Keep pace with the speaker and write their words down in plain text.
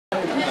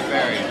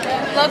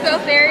Loco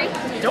Fairy?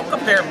 Don't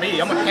compare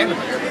me, I'm a panda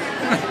bear.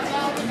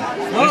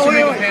 Oh,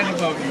 wait. Panda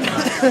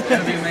Pokemon.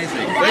 That'd be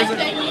amazing.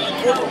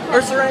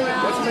 Ursaring?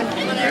 What's his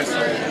name?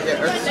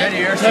 Teddy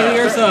Ursa. Teddy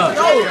Ursa.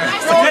 No!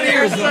 Teddy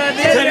Ursa.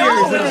 Teddy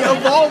Ursa.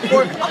 Evolved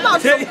for I'm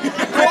not so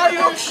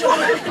quiet, shut.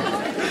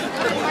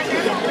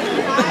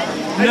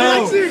 No. Are you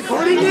actually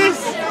recording this?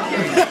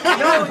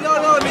 No,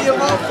 the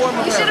evolved form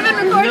of You should have been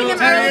recording him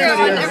earlier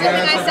on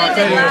everything I said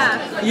to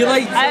laugh. You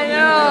like? I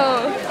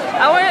know.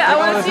 I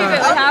want to see if it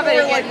would happen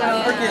again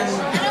though.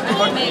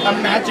 a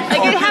magic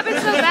Like it happened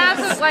so fast.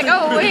 It's like,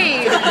 oh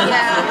wait.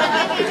 Yeah.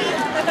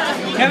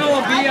 Kevin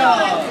will be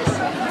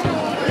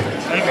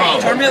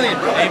Charmeleon.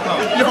 Apom.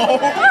 No!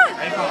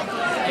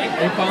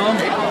 Apom?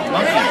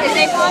 Is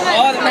Napalm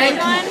Oh, the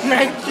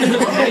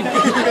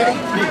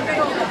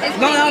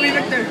No, that'll be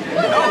Victor.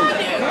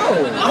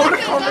 I want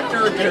to call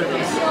Victor a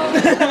Gyarados.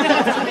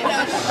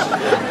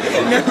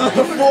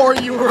 Before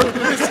you were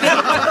this guy.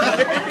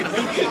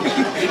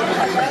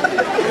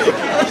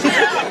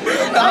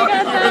 I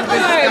got that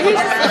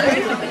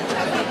part.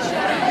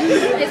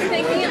 Is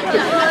thinking of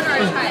Pokemon or a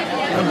type?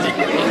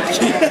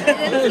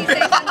 Didn't he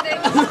say something?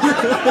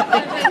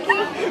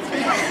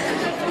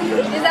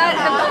 Is that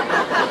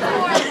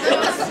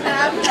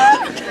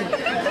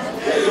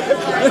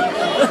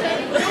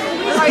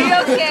Are you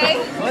okay?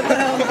 What the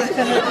hell?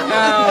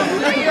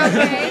 Are you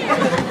okay?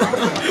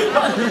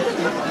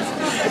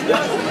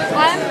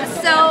 I'm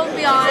so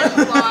beyond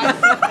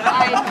lost.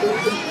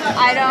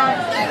 I don't.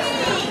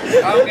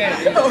 Okay.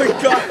 Oh my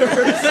god, it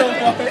hurts so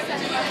much.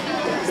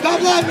 Stop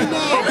laughing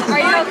now! Are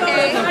you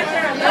okay?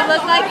 You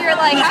look like you're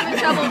like having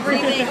trouble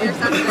breathing or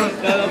something.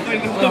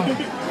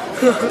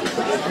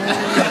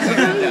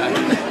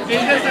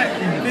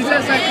 He's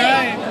just like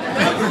crying.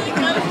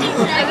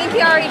 I think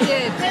he already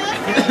did.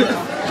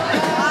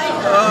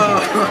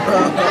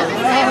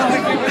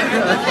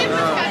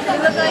 You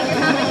look like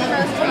you're having the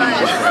most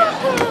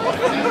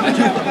fun.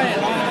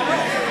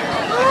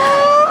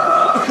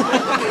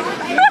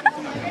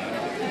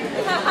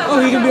 Oh,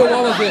 he can be a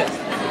Wallowfit.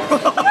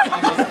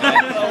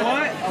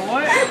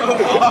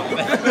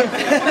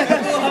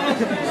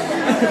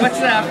 What's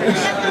that?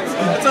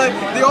 It's like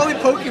the only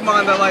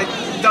Pokemon that like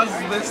does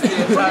this the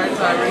entire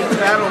time. He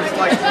battles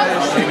like this.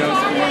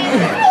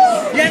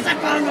 Yes, I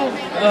found him.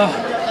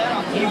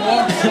 He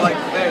walks like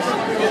this.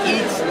 He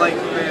eats like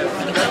this.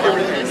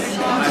 Everything.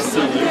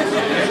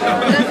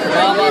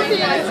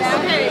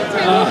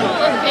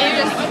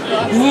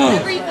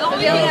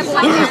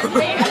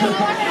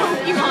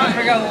 I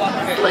forgot what.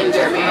 It's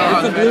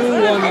the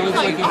blue one that looks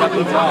like he's up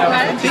in top.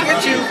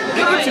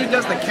 Pikachu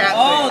does the cat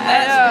Oh, thing.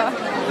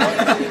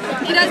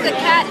 that's. He does the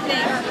cat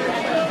thing.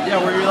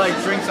 Yeah, where he like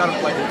drinks out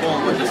of like a bowl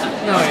and just.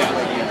 No,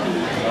 yeah.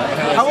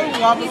 How would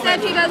Wobbuffet? He said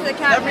he does the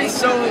cat That'd be thing.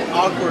 so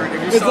awkward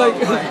if you It's saw like,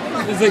 like.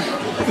 it's like.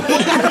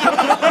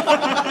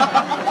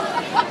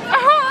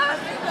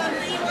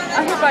 I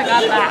hope I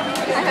got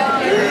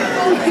that.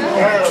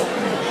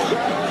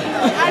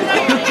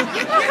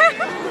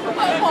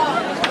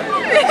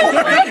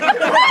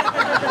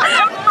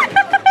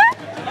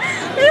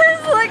 He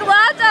just like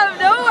laughed out of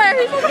nowhere.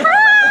 He's like,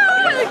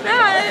 like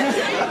that.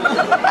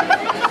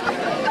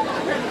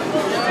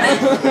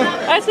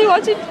 Actually,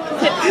 watching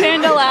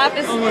Panda laugh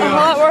is a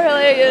lot more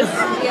hilarious.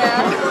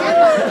 Yeah.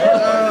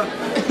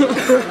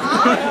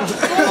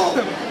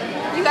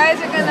 You guys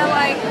are gonna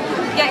like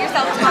get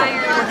yourself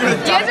tired.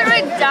 You guys are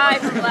gonna die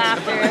from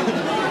laughter.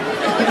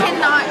 You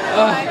cannot.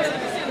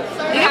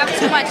 You have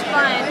too much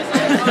fun.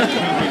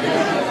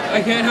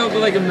 I can't help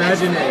but like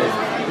imagine it.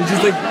 It's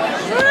just like.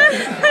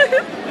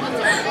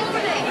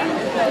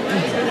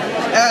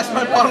 Ash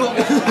my bottle.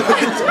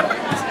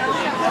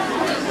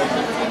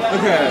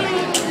 Okay,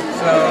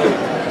 so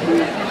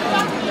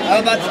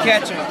I'm about to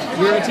catch him.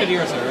 you're a Teddy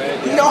Ursa, right?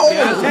 No.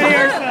 Teddy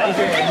Ursa.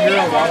 Okay, and you're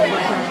a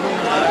Wallowfit.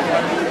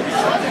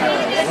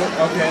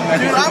 Okay,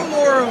 Dude, I'm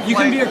more of you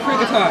like, can be a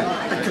Kricketot.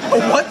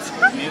 what?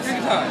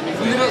 Kricketot.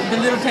 The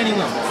little tiny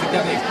one. It's like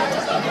that big.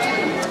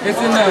 It's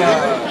in the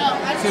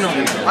Sinnoh.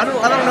 I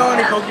don't know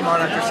any Pokemon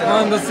after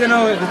Sinnoh. The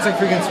Sinnoh, it's like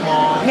freaking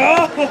small.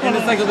 No! And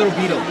it's like a little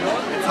beetle.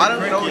 I don't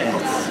know it.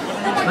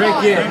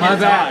 Cricket, my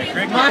bad.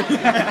 My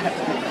bad.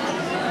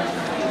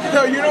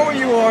 No, you know what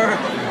you are.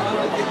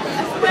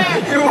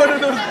 You're one of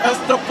those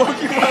messed up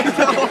Pokemon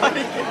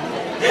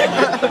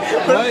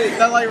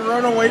that like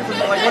run away from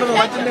it. Like one of the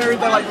legendaries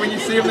that like when you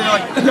see them they're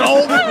like,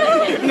 no,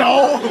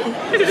 no.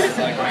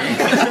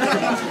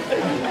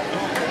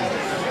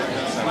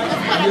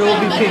 You'll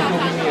be pink, will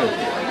be Mew.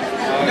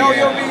 No,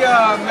 you'll be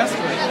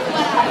Mesquite.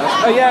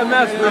 Oh yeah,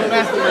 Mesquite.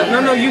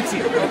 No, Yuzi.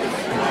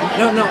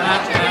 No,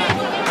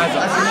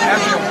 Azza.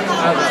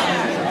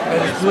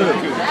 It's blue.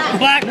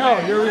 Black. No,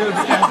 you're real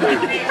expensive.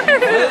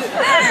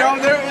 No,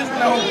 there is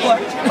no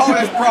black. Oh,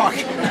 that's Brock.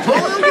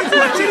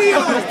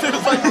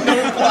 There's like no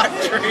black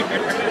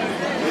trainer.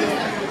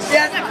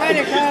 Yeah, that's kind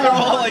of They're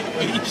all like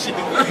Asian.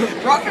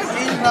 Brock has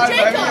Asian eyes.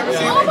 I've never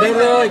seen it.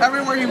 They're like,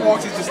 Everywhere he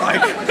walks, he's just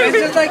like. It's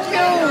just like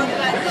you.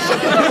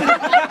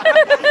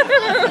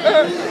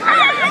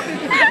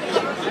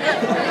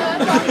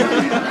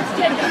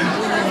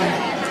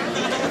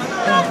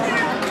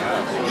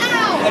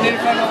 I need to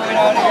find my way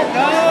out of here.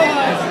 No!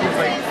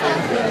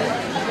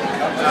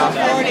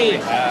 40.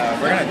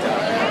 We're gonna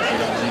die.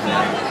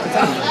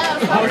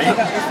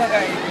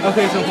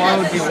 Okay, so why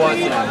would you watch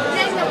that?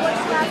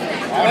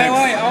 Wait,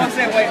 I want to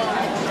say, wait.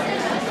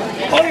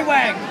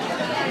 Hollywag!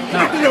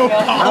 No,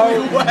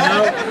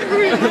 Pollywag.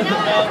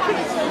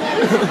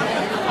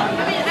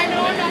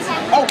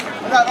 Oh,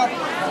 I got up.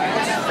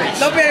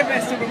 Don't be a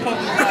bit stupid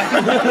Pokemon.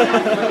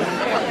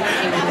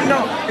 No,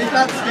 he's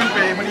not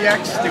stupid, but he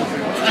acts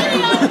stupid.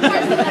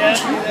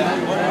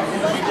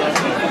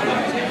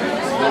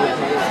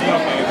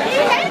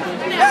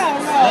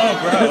 Oh,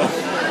 bro.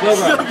 Slow,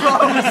 bro.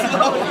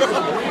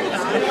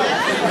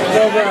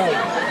 Slow, bro.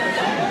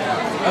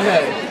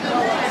 Okay.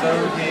 So,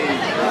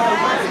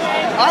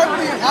 I'm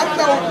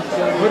no.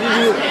 what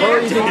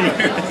were you thinking?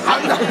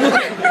 I'm not.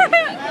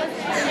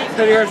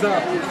 Tell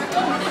yourself.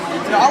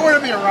 No, I want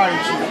to be a riot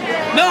shooter.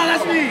 No,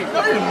 that's me!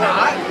 No, you're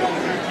not.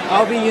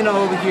 I'll be,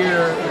 over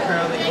here,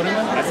 apparently. What am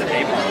I? That's a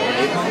napalm.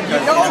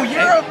 No,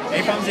 you're a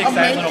Napalm's the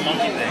excited little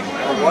monkey thing.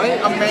 What?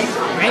 a manky.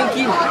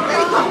 Manky?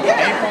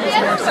 Napalm's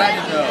more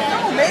excited though.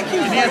 No,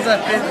 manky's He has a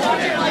fifth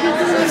hand.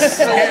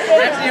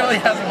 Actually, he only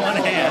has one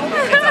hand.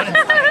 It's on his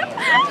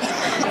tail.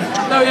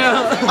 No,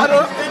 yeah. I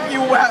don't think you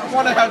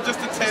want to have just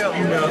a tail.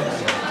 You know.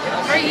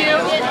 For you?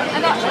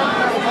 I'm not sure.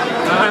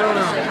 I don't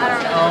know.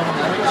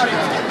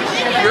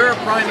 You're a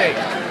primate.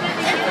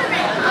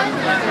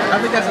 I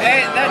think that's.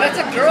 Hey, that's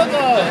a girl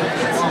though!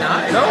 It's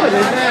not. No, it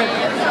isn't.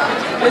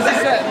 This is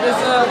this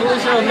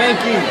evolution of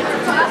Mankey.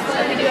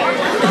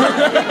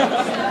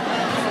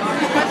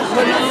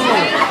 But no.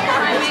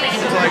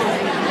 It's like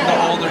the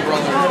older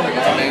brother of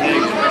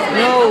manky.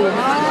 No,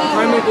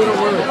 primate wouldn't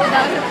work.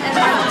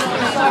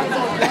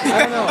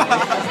 I don't know.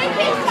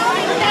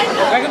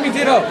 That can be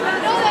Ditto.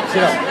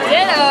 Ditto.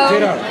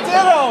 Ditto.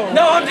 Ditto.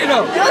 No, I'm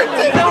Ditto. You're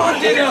Ditto. No, I'm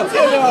Ditto.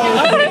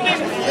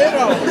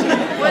 Ditto.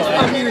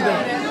 I'm you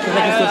then. Because I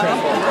can still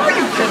transform.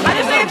 I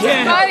just think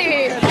it's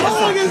funny. How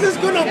long is this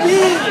gonna be?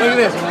 Look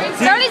at this.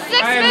 36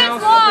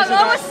 minutes long.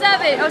 Almost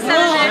 7. Oh, 7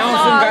 minutes Now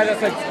some guy long.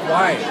 that's like,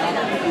 why?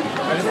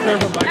 I just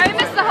turned from I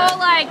missed the whole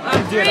like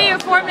 3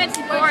 or 4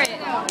 minutes before it.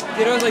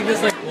 Ditto was like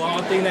this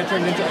long thing that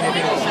turned into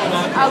anything else.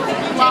 A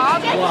blob?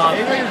 Blob.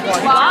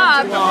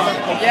 Blob.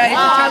 Yeah, he's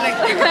trying to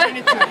turn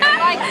into a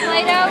Like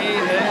Play-Doh?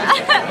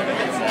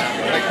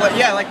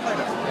 Yeah, like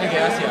Play-Doh. I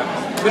guess,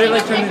 yeah. But it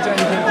like turned into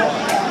anything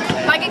else.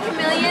 Like a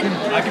chameleon?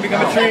 I can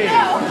become a tree.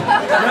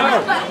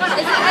 No.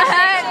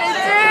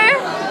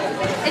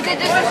 Is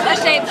it just a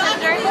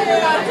shapeshifter?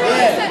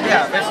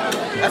 Yeah,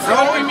 that's the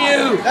only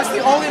Mew. That's the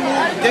only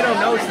move Ditto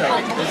knows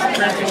though. Is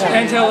transform.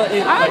 Until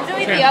it I would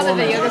delete the other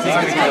video. This is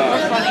just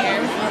more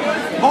funnier.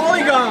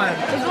 Polygon.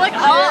 It's like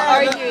all Yeah, the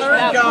arguing third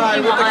about guy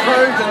with the Pokemon.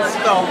 curves and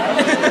stuff.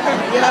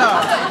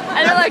 Yeah.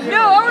 And they're like,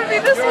 no, I want to be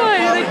this one.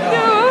 Like, no,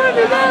 I want to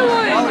be that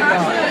one.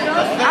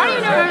 I don't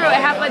even remember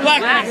what happened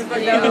last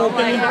video.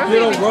 Like, I don't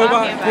little even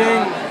robot talking thing.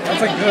 about.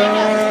 That's like,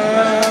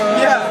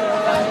 Yeah.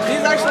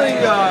 He's actually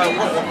the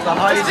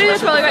highest. This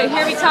video's probably going to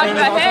hear me talking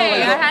about,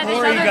 hey, I had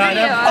this other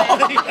video.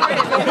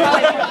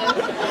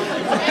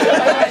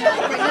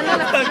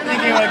 I'm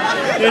thinking like,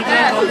 there's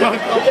no Polygon.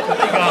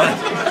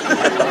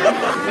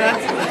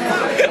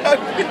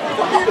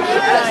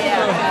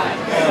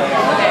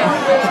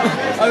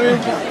 I mean,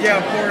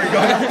 yeah,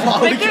 Polygon.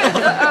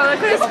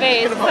 Look at his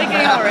face. It's like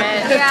getting all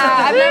red.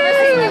 Yeah, I've never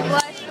seen you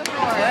blush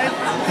before.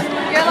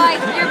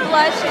 You're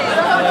blushing.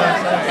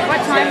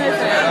 What time is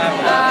it?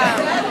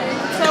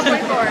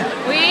 12:44.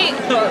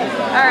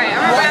 Alright,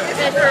 I'm gonna wrap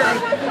this up.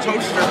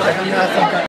 Toaster.